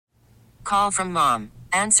Call from mom.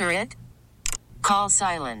 Answer it. Call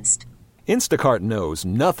silenced. Instacart knows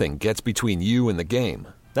nothing gets between you and the game.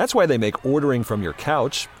 That's why they make ordering from your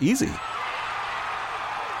couch easy.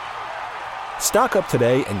 Stock up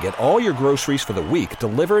today and get all your groceries for the week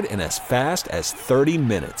delivered in as fast as 30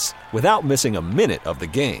 minutes without missing a minute of the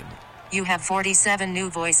game. You have 47 new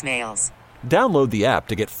voicemails. Download the app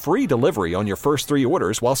to get free delivery on your first 3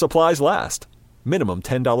 orders while supplies last. Minimum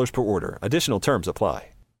 $10 per order. Additional terms apply.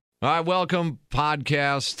 All right, welcome.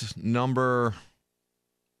 Podcast number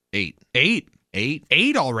 8. 8? 8?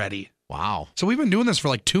 8 already. Wow. So we've been doing this for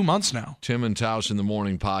like 2 months now. Tim and Tausch in the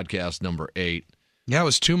Morning podcast number 8. Yeah, it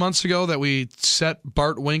was 2 months ago that we set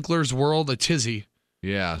Bart Winkler's world a tizzy.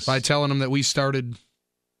 Yes. By telling him that we started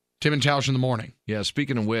Tim and Tausch in the Morning. Yeah,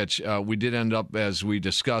 speaking of which, we did end up, as we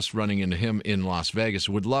discussed, running into him in Las Vegas.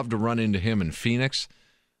 Would love to run into him in Phoenix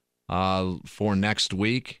for next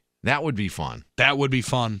week. That would be fun. That would be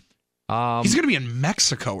fun. He's going to be in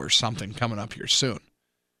Mexico or something coming up here soon.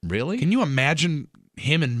 Really? Can you imagine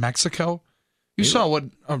him in Mexico? You saw what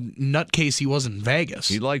a nutcase he was in Vegas.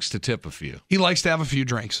 He likes to tip a few. He likes to have a few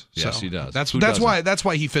drinks. Yes, so he does. That's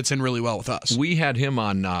why he fits in really well with us. We had him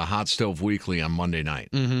on Hot Stove Weekly on Monday night,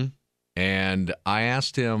 and I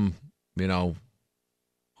asked him, you know,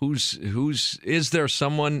 is there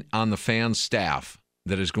someone on the fan staff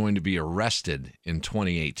that is going to be arrested in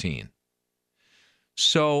 2018?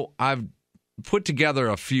 So I've put together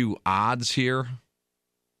a few odds here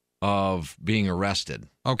of being arrested.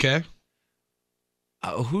 Okay.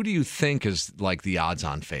 Who do you think is like the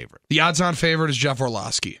odds-on favorite? The odds-on favorite is Jeff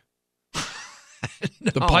Orlowski.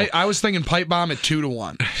 No. I was thinking pipe bomb at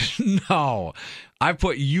 2-1. No, I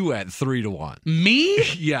put you at 3-1. Me?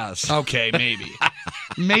 Yes. Okay, maybe.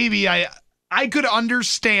 Maybe I could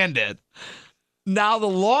understand it. Now the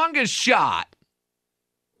longest shot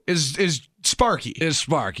is Sparky. Is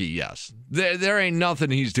Sparky? Yes. There ain't nothing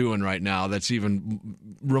he's doing right now that's even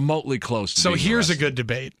remotely close to. So being here's arrested. a good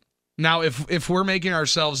debate. Now, if we're making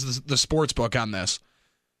ourselves the sports book on this,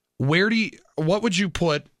 what would you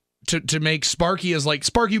put to make Sparky as like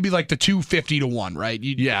Sparky would be like the 250-1, right?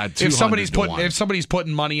 Yeah, if somebody's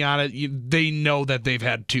putting money on it, they know that they've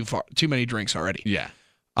had too many drinks already. Yeah.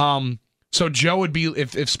 So Joe would be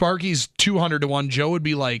if Sparky's 200-1, Joe would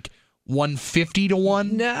be like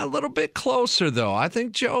 150-1. Nah, a little bit closer though. I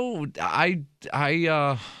think Joe. I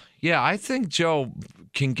think Joe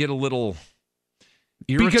can get a little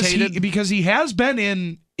irritated because he has been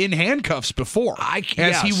in handcuffs before.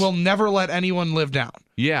 He will never let anyone live down.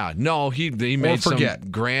 Yeah, no, he made some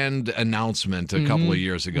grand announcement a couple of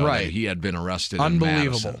years ago that he had been arrested.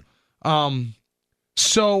 Unbelievable. In Madison.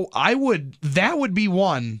 So that would be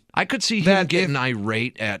one. I could see him getting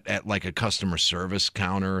irate at like a customer service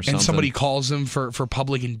counter or something. And somebody calls him for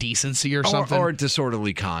public indecency or something. Or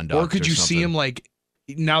disorderly conduct. Or could you see him like,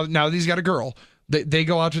 now that he's got a girl, they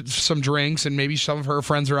go out to some drinks and maybe some of her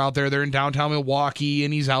friends are out there. They're in downtown Milwaukee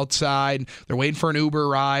and he's outside. They're waiting for an Uber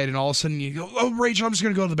ride and all of a sudden you go, oh, Rachel, I'm just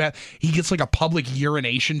going to go to the bathroom. He gets like a public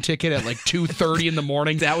urination ticket at like 2:30 in the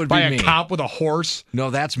morning. That would by be a me. cop with a horse. No,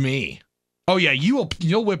 that's me. Oh yeah,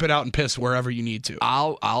 you'll whip it out and piss wherever you need to.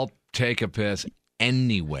 I'll take a piss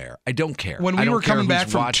anywhere. I don't care. When we were coming back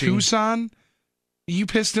from Tucson, you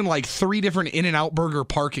pissed in like 3 different In-N-Out Burger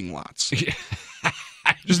parking lots.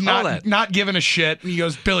 Just not giving a shit. He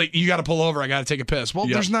goes, Billy, you got to pull over. I got to take a piss. Well,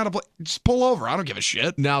 there's not just pull over. I don't give a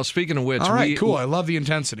shit. Now, speaking of which, all right, cool. I love the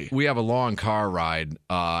intensity. We have a long car ride.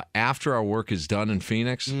 After our work is done in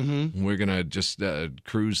Phoenix, we're gonna just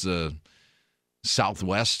cruise the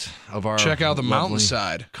southwest of our check out the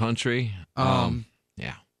mountainside country.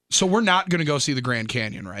 Yeah. So we're not gonna go see the Grand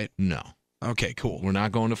Canyon, right? No. Okay, cool. We're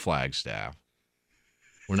not going to Flagstaff.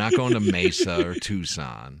 We're not going to Mesa or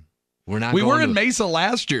Tucson. We were in Mesa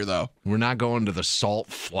last year, though. We're not going to the Salt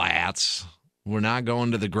Flats. We're not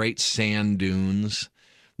going to the Great Sand Dunes.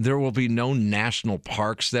 There will be no national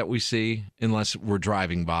parks that we see unless we're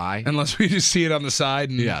driving by. Unless we just see it on the side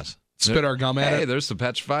and spit our gum at it. Hey, there's the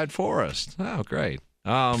Petrified Forest. Oh, great.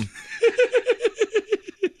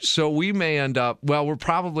 So we may end up, we're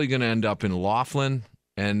probably going to end up in Laughlin,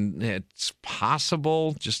 and it's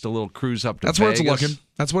possible just a little cruise up to Vegas.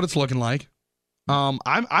 That's what it's looking like.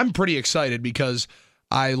 I'm pretty excited because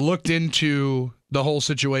I looked into the whole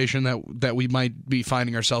situation that we might be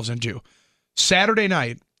finding ourselves into. Saturday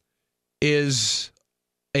night is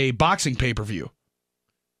a boxing pay-per-view.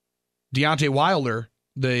 Deontay Wilder,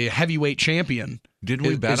 the heavyweight champion, did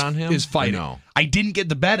we bet on him? Is fighting. No. I didn't get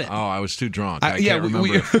the bet in. Oh, I was too drunk. I can't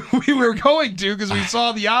remember. We were going to because we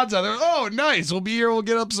saw the odds out there. Oh, nice. We'll be here. We'll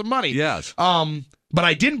get up some money. Yes. But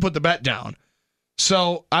I didn't put the bet down.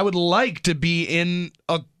 So I would like to be in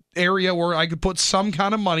area where I could put some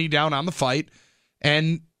kind of money down on the fight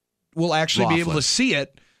and we'll actually be able to see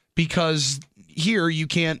it, because here you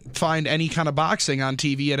can't find any kind of boxing on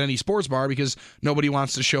TV at any sports bar because nobody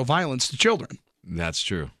wants to show violence to children. That's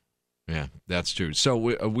true. Yeah, that's true. So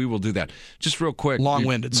we will do that. Just real quick.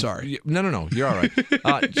 Long-winded, sorry. No. You're all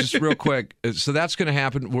right. Just real quick. So that's going to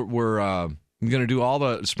happen. We're going to do all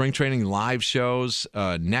the spring training live shows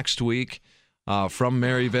next week from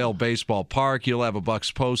Maryvale Baseball Park. You'll have a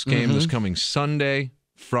Bucks post game this coming Sunday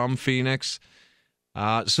from Phoenix.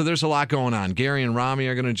 So there's a lot going on. Gary and Rami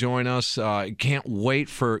are going to join us. Can't wait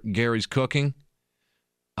for Gary's cooking.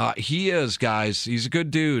 He is, guys. He's a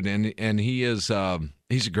good dude, and he is.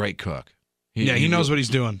 He's a great cook. He knows what he's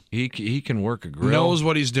doing. He can work a grill. Knows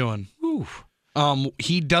what he's doing. Ooh.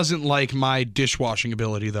 He doesn't like my dishwashing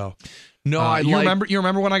ability, though. No, you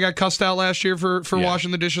remember when I got cussed out last year for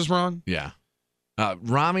washing the dishes wrong? Yeah.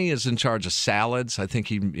 Rami is in charge of salads. I think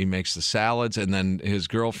he makes the salads, and then his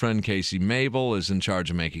girlfriend Casey Mabel is in charge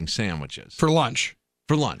of making sandwiches for lunch.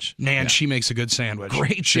 Man, she makes a good sandwich.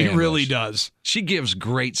 Great she sandwich. Really does. She gives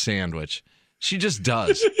great sandwich. She just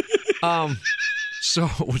does.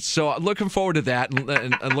 So looking forward to that,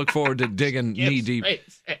 and look forward to digging knee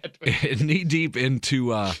deep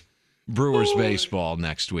into Brewers baseball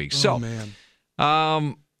next week. So,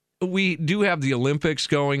 man. We do have the Olympics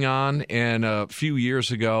going on, and a few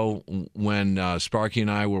years ago when Sparky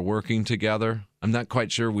and I were working together, I'm not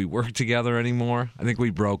quite sure we work together anymore. I think we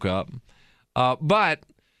broke up. But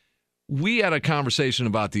we had a conversation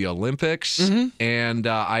about the Olympics, and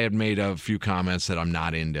I had made a few comments that I'm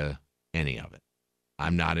not into any of it.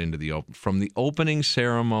 I'm not into from the opening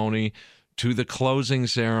ceremony to the closing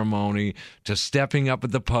ceremony to stepping up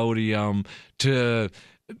at the podium to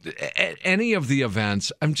any of the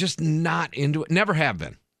events. I'm just not into it. Never have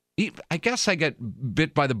been. I guess I got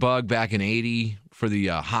bit by the bug back in '80 for the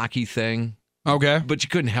hockey thing. Okay. But you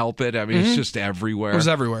couldn't help it. I mean, it's just everywhere. It was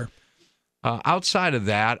everywhere. Outside of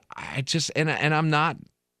that, I just and I'm not,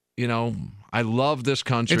 I love this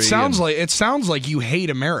country. It sounds like you hate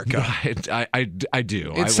America. I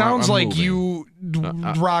do. It sounds like moving. You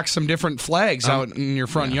rock some different flags out in your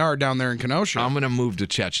front yard down there in Kenosha. I'm going to move to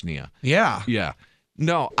Chechnya. Yeah. Yeah.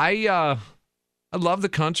 No, I love the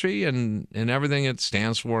country and everything it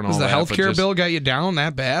stands for and all that. Does the healthcare bill got you down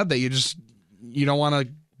that bad that you don't want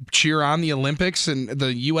to cheer on the Olympics and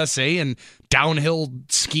the USA and downhill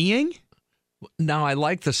skiing? Now, I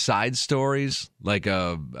like the side stories, like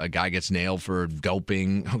a guy gets nailed for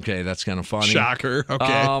doping. Okay, that's kind of funny. Shocker.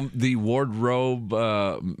 Okay. The wardrobe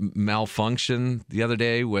malfunction the other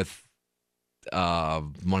day with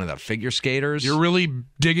one of the figure skaters. You're really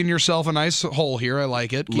digging yourself a nice hole here. I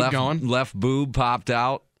like it. Keep going. Left boob popped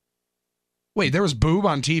out. Wait, there was boob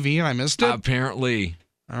on TV and I missed it? Apparently.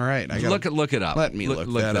 All right. Look it up. Let me look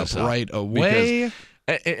that up right away.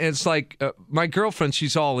 It's like my girlfriend,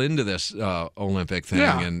 she's all into this Olympic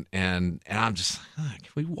thing, and I'm just,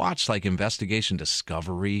 can we watch like Investigation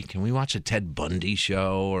Discovery? Can we watch a Ted Bundy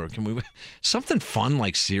show, or can we something fun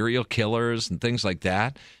like serial killers and things like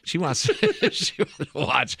that? She wants to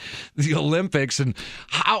watch the Olympics, and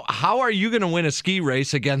how are you going to win a ski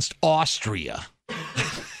race against Austria?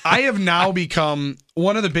 I have now become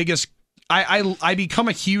one of the biggest. I become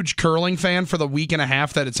a huge curling fan for the week and a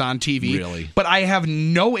half that it's on TV. Really? But I have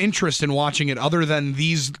no interest in watching it other than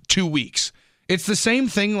these 2 weeks. It's the same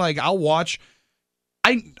thing. Like I'll watch.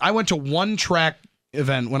 I went to one track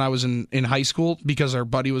event when I was in high school because our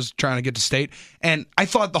buddy was trying to get to state, and I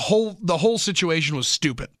thought the whole situation was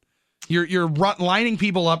stupid. You're lining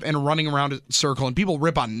people up and running around a circle, and people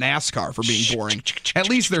rip on NASCAR for being boring. At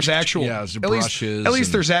least there's actual brushes. At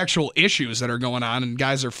least there's actual issues that are going on, and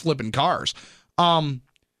guys are flipping cars. But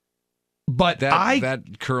that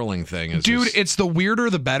curling thing is it's the weirder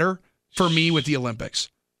the better for me with the Olympics.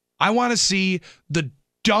 I want to see the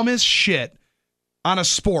dumbest shit on a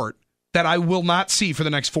sport that I will not see for the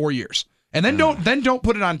next 4 years, and then don't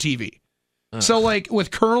put it on TV. So like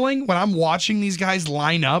with curling, when I'm watching these guys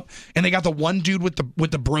line up and they got the one dude with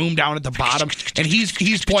the broom down at the bottom and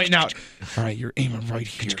he's pointing out, all right, you're aiming right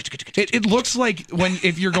here. It looks like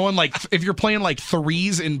if you're playing like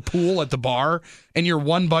threes in pool at the bar and your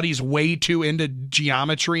one buddy's way too into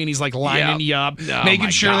geometry and he's like lining you up, making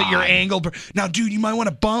sure that your angle. Now, dude, you might want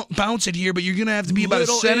to bounce it here, but you're gonna have to be about a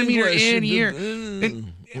centimeter in here.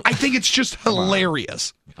 I think it's just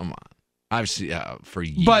hilarious. Come on. I've seen for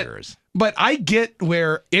years. But I get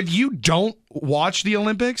where if you don't watch the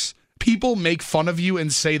Olympics, people make fun of you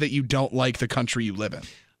and say that you don't like the country you live in.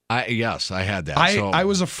 Yes, I had that. I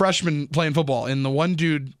was a freshman playing football, and the one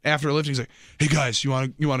dude after lifting, he's like, "Hey guys, you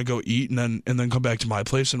want to go eat and then come back to my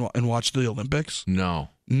place and watch the Olympics?" No,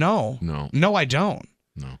 I don't.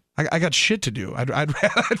 No. I got shit to do. I'd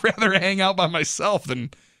rather hang out by myself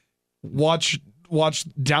than watch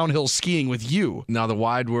downhill skiing with you. Now, the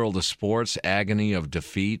wide world of sports, agony of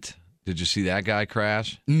defeat. Did you see that guy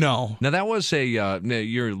crash? No. Now, that was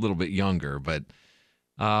you're a little bit younger, but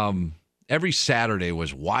every Saturday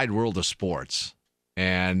was wide world of sports,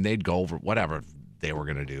 and they'd go over whatever they were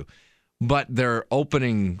going to do. But their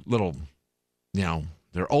opening little,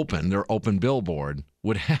 their open billboard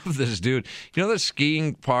would have this dude. You know the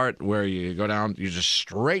skiing part where you go down, you just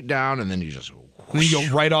straight down, and then you just and you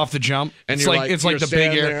go right off the jump. And it's like the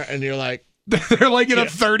big air, there, and you're like. They're like in a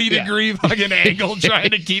 30-degree fucking angle trying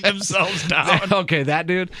to keep themselves down. Okay, that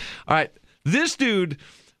dude. All right, this dude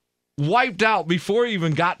wiped out before he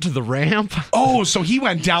even got to the ramp. Oh, so he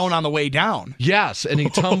went down on the way down. Yes, and he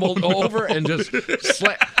tumbled over and just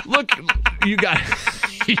look. You got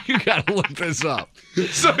to look this up.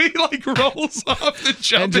 So he like rolls off the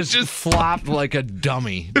jump and just flopped like a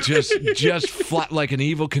dummy. Just flat like an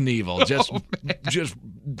Evel Knievel. Just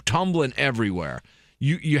tumbling everywhere.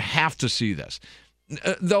 You have to see this.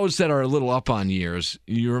 Those that are a little up on years,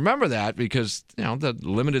 you remember that because the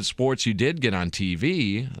limited sports you did get on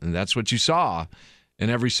TV, and that's what you saw. And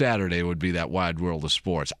every Saturday would be that wide world of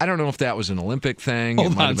sports. I don't know if that was an Olympic thing.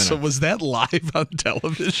 Hold on, so was that live on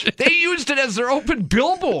television? They used it as their open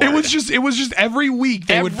billboard. It was just every week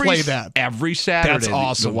they would play that. Every Saturday, that's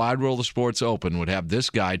awesome. The Wide World of Sports Open would have this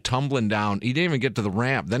guy tumbling down. He didn't even get to the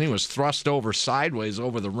ramp. Then he was thrust over sideways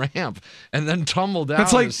over the ramp and then tumbled down.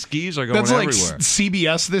 That's like, his skis are going everywhere. That's like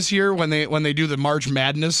CBS this year when they do the March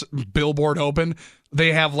Madness Billboard Open.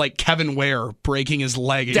 They have like Kevin Ware breaking his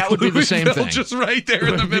leg. That would be the same thing. Just right there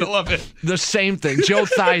in the middle of it. The same thing. Joe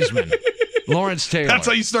Theismann, Lawrence Taylor. That's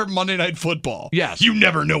how you start Monday Night Football. Yes. You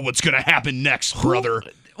never know what's going to happen next, brother.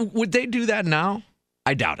 Would they do that now?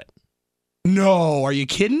 I doubt it. No. Are you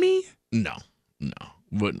kidding me? No.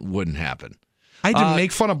 Wouldn't happen. I had to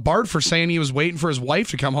make fun of Bart for saying he was waiting for his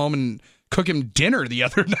wife to come home and cook him dinner the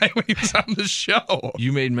other night when he was on the show.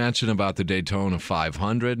 You made mention about the Daytona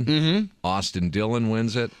 500. Mm-hmm. Austin Dillon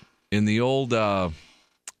wins it in the old Earnhardt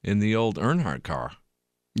car.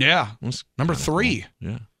 Yeah, number 3. Cool.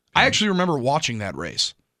 Yeah, I actually remember watching that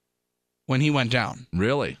race when he went down.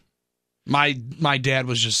 Really? My dad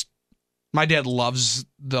loves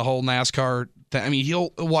the whole NASCAR thing. I mean,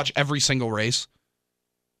 he'll watch every single race,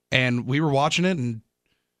 and we were watching it, and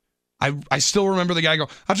I still remember the guy go,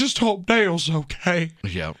 "I just hope Dale's okay."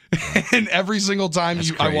 Yeah. And every single time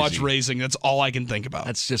I watch racing, that's all I can think about.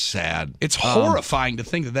 That's just sad. It's horrifying to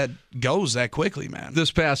think that goes that quickly, man. This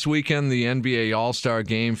past weekend, the NBA All-Star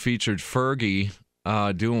Game featured Fergie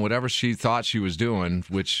doing whatever she thought she was doing,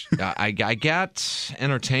 which I got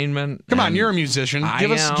entertainment. Come on, you're a musician.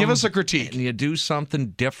 Give us a critique. And you do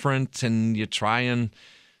something different, and you try and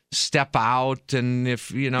step out, and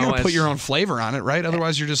if you gotta put your own flavor on it, right?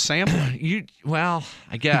 Otherwise, you're just sampling. Well,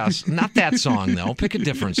 I guess not that song though. Pick a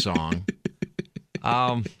different song.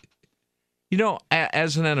 As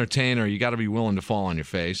an entertainer, you got to be willing to fall on your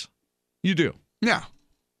face. You do, yeah.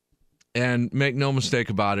 And make no mistake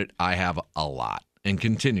about it, I have a lot and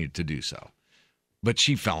continued to do so. But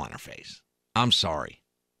she fell on her face. I'm sorry,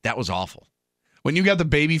 that was awful. When you got the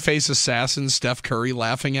babyface assassin Steph Curry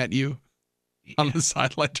laughing at you on the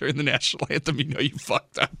sideline during the national anthem, you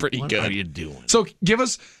fucked up pretty good. What are you doing? So give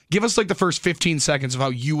us like the first 15 seconds of how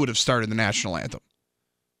you would have started the national anthem.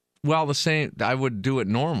 Well, the same. I would do it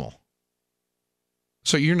normal.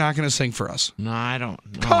 So you're not going to sing for us? No, I don't.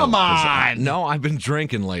 No, Come on. No, I've been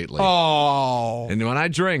drinking lately. Oh. And when I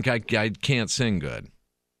drink, I can't sing good.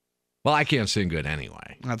 Well, I can't sing good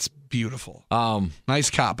anyway. That's beautiful. Nice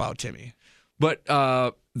cop out, Timmy. But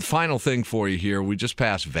the final thing for you here, we just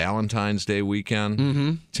passed Valentine's Day weekend.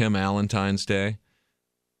 Mm-hmm. Tim Allen's Day.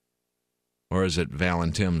 Or is it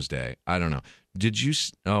Valentim's Day? I don't know. Did you...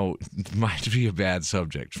 Oh, it might be a bad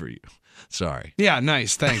subject for you. Sorry. Yeah,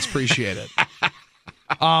 nice. Thanks. Appreciate it.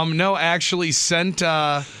 No, actually sent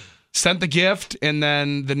the gift, and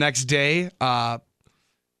then the next day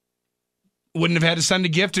wouldn't have had to send a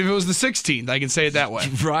gift if it was the 16th. I can say it that way.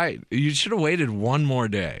 Right. You should have waited one more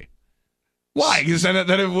day. Why? Because then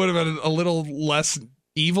it would have been a little less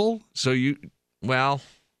evil. So now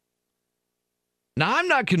I'm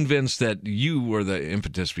not convinced that you were the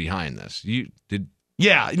impetus behind this. You did.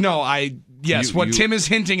 Yeah, no, what Tim is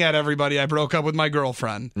hinting at, everybody, I broke up with my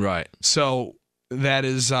girlfriend. Right. So that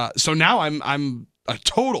is, so now I'm a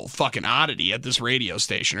total fucking oddity at this radio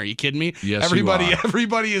station. Are you kidding me? Yes,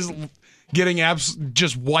 everybody is getting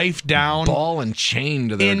just wifed down. Ball and chain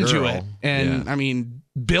to their into girl. it. And, Yeah. I mean,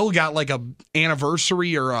 Bill got like a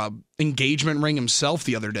anniversary or a engagement ring himself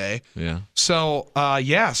the other day. Yeah. So,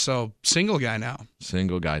 so single guy now.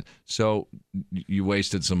 Single guy. So you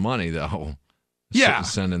wasted some money, though. Yeah.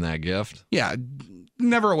 Sending that gift. Yeah,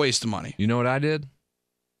 never a waste of money. You know what I did?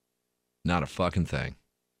 Not a fucking thing.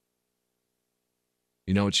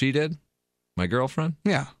 You know what she did? My girlfriend?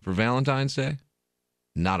 Yeah. For Valentine's Day?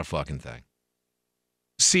 Not a fucking thing.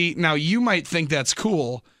 See, now you might think that's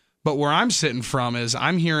cool, but where I'm sitting from is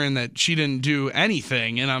I'm hearing that she didn't do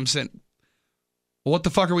anything, and I'm saying, well, what the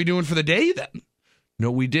fuck are we doing for the day then?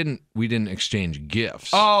 No, we didn't exchange gifts.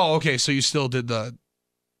 Oh, okay, so you still did the...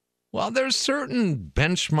 Well, there's certain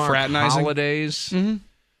benchmark Fraternizing? holidays Mhm.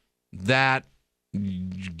 that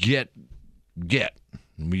you get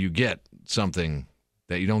something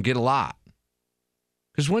that you don't get a lot.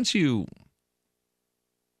 Because once you...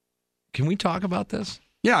 Can we talk about this?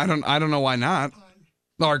 Yeah, I don't know why not.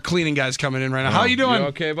 Our cleaning guy's coming in right now. How you doing? You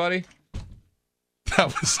okay, buddy? That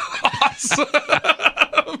was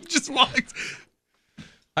awesome. Just walked.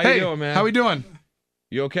 How Hey, you doing, man? how we doing?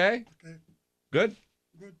 You okay? Okay. Good?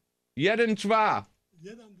 Good. Jeden, dva.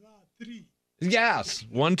 Jeden, dva, tri. Yes.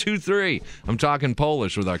 1, 2, 3. I'm talking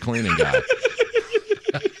Polish with our cleaning guy.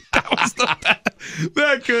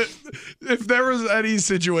 That could, if there was any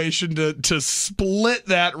situation to split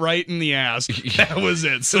that right in the ass, that was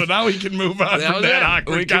it. So now we can move on That from was that it.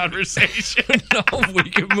 awkward We can- conversation. No, we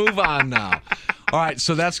can move on now. All right,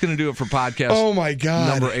 so that's going to do it for podcast Oh my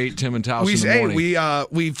God! number 8, Tim and Taos we in the morning.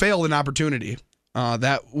 we failed an opportunity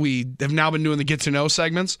that we have now been doing the get to know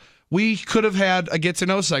segments. We could have had a get to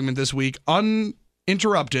know segment this week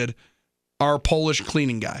uninterrupted. Our Polish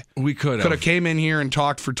cleaning guy We could could have have. came in here and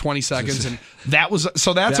talked for 20 seconds, and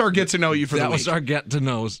that's our get to know you for the That week. was our get to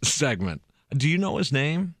know segment. Do you know his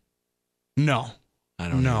name? No, I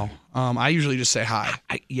don't no. know. I usually just say hi.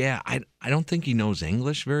 I don't think he knows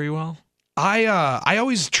English very well. I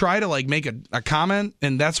always try to like make a comment,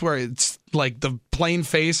 and that's where it's like the plain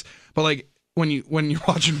face. But like when you're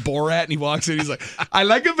watching Borat and he walks in, he's like, "I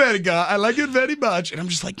like it very much," and I'm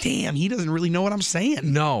just like, "Damn, he doesn't really know what I'm saying."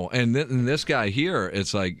 No, and this guy here,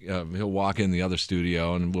 it's like he'll walk in the other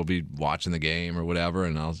studio and we'll be watching the game or whatever,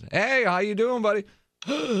 and I'll say, "Hey, how you doing, buddy?"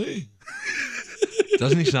 Hi.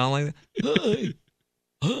 Doesn't he sound like that?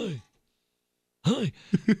 Hi.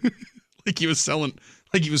 Like he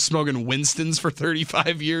was smoking Winston's for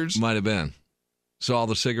 35 years. Might have been. So all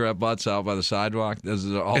the cigarette butts out by the sidewalk. This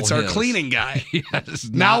is all It's our his. cleaning guy. Yes.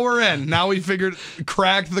 Now we're in. Now we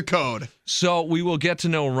cracked the code. So we will get to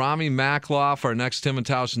know Rami Makloff, our next Tim and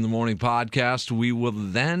Taos in the Morning podcast. We will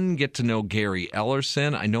then get to know Gary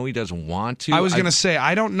Ellerson. I know he doesn't want to. I was going to say,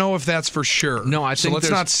 I don't know if that's for sure. No, I so think let's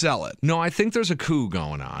there's- not sell it. No, I think there's a coup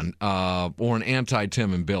going on, or an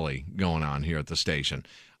anti-Tim and Billy going on here at the station.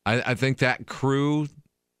 I think that crew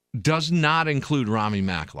does not include Rami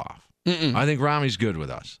Makloff. I think Rami's good with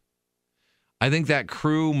us. I think that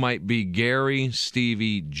crew might be Gary,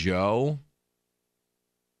 Stevie, Joe.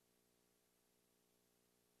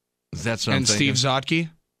 Is that something? And Steve Zotke?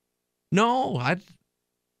 No, I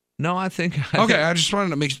think. Okay, I just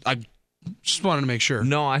wanted to make sure.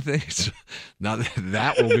 No, I think it's, now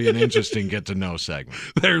that will be an interesting get to know segment.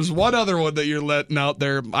 There's one other one that you're letting out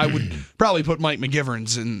there. I would probably put Mike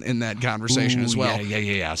McGiverns in that conversation as well.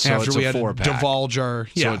 Yeah. So After it's we a had to 4-pack. divulge our.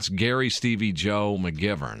 So Yeah. it's Gary, Stevie, Joe,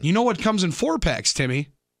 McGivern. You know what comes in 4-packs, Timmy?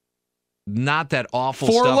 Not that awful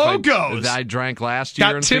Four stuff Locos. that I drank last year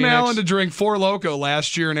in Got Tim Phoenix. Allen to drink 4 Loco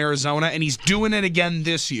last year in Arizona, and he's doing it again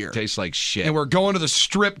this year. Tastes like shit. And we're going to the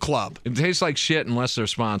strip club. It tastes like shit unless they're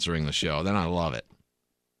sponsoring the show. Then I love it.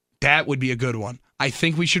 That would be a good one. I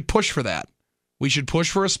think we should push for that. We should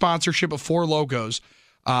push for a sponsorship of 4 Locos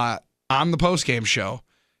on the postgame show.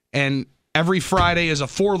 And every Friday is a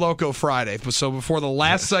 4 Loco Friday. So before the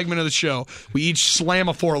last segment of the show, we each slam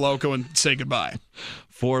a 4 Loco and say goodbye.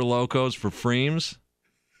 4 Locos for Freems?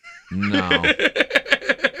 No.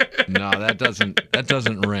 No, that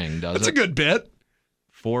doesn't ring, does That's it? a good bit.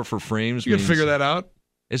 4 for Freems You can means- figure that out.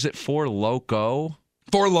 Is it 4 Loco?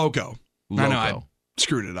 4 Loco. Loco. I know, I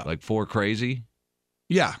screwed it up. Like 4 crazy?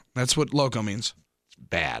 Yeah, that's what Loco means. It's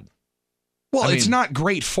bad. Well, I it's mean- not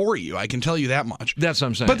great for you. I can tell you that much. That's what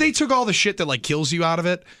I'm saying. But they took all the shit that like kills you out of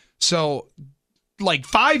it. So, like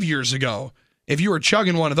 5 years ago, if you were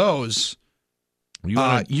chugging one of those, you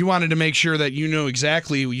wanna, you wanted to make sure that you knew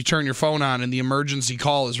exactly. You turn your phone on and the emergency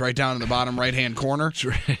call is right down in the bottom right-hand corner.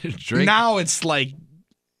 drink Now it's like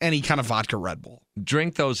any kind of vodka Red Bull.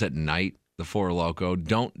 drink those at night, the 4 Loco.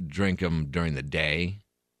 Don't drink them during the day,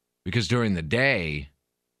 because during the day,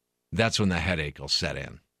 that's when the headache will set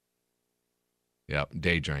in. Yep,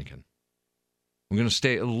 day drinking. I'm going to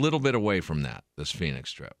stay a little bit away from that this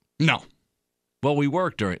Phoenix trip. No. Well, we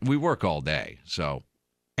work all day, so.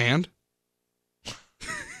 And?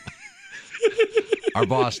 Our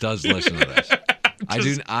boss does listen to this.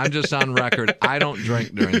 I'm just on record. I don't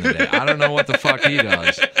drink during the day. I don't know what the fuck he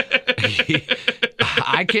does.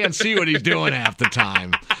 I can't see what he's doing half the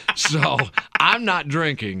time. So I'm not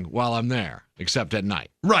drinking while I'm there, except at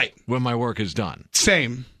night. Right. When my work is done.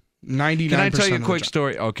 Same. 99%. Can I tell you a quick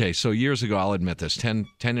story? Okay, so years ago, I'll admit this, 10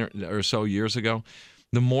 or so years ago,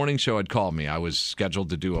 the morning show had called me. I was scheduled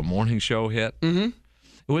to do a morning show hit. Mm-hmm.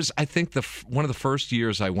 It was, I think, one of the first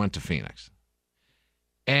years I went to Phoenix.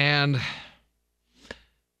 And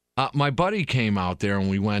my buddy came out there, and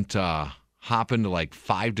we went hopping to like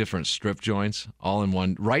 5 different strip joints, all in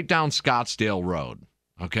one, right down Scottsdale Road.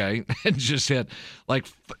 Okay, and just hit like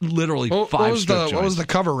literally 5 strip joints. What was the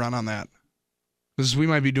cover run on that? Because we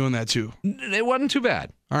might be doing that too. It wasn't too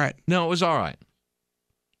bad. All right. No, it was all right.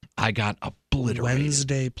 I got obliterated.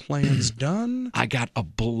 Wednesday plans done. I got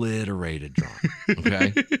obliterated drunk.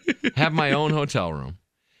 Okay, have my own hotel room,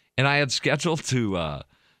 and I had scheduled to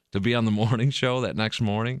be on the morning show that next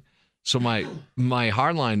morning. So my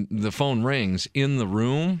hardline, the phone rings in the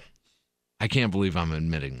room. I can't believe I'm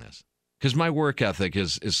admitting this because my work ethic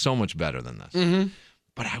is so much better than this. Mm-hmm.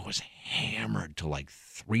 But I was hammered till like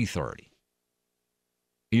 3:30.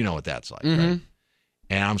 You know what that's like, Mm-hmm. right?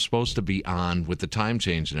 And I'm supposed to be on with the time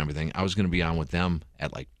change and everything. I was going to be on with them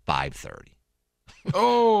at like 5:30.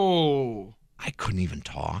 Oh. I couldn't even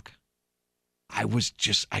talk. I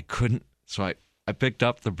couldn't. So I picked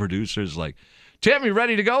up the producer's like, Tim, you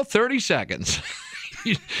ready to go? 30 seconds.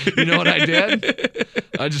 you know what I did?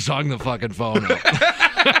 I just hung the fucking phone up.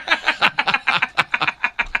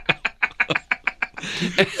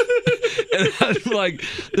 And I'm like,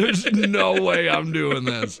 there's no way I'm doing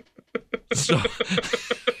this. So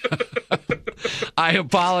I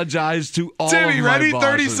apologize to all Timmy, of my ready? bosses.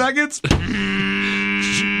 30 seconds?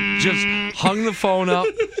 Just hung the phone up,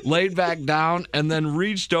 laid back down, and then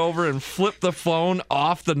reached over and flipped the phone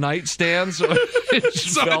off the nightstand so it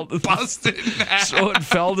just fell to busted in half. So it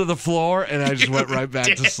fell to the floor, and I just went right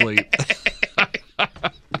back to sleep.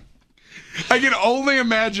 I can only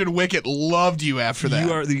imagine Wicket loved you after that.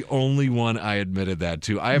 You are the only one I admitted that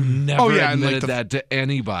to. I have never admitted that to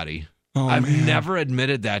anybody. I've never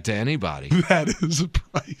admitted that to anybody. That is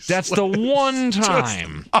priceless. That's the one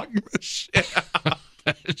time. Just hung the shit up.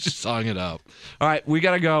 Just hung it up. All right, we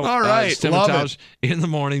got to go. All right, it's Tim love and Tausch in the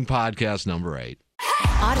Morning podcast number 8.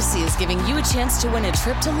 Odyssey is giving you a chance to win a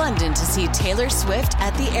trip to London to see Taylor Swift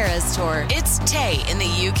at the Eras Tour. It's Tay in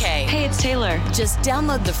the UK. Hey, it's Taylor. Just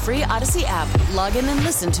download the free Odyssey app, log in and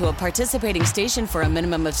listen to a participating station for a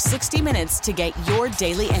minimum of 60 minutes to get your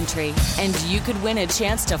daily entry. And you could win a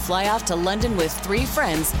chance to fly off to London with 3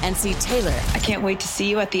 friends and see Taylor. I can't wait to see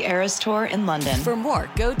you at the Eras Tour in London. For more,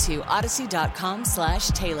 go to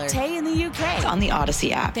odyssey.com/Taylor. Tay in the UK. On the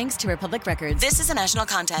Odyssey app. Thanks to Republic Records. This is a national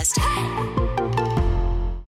contest.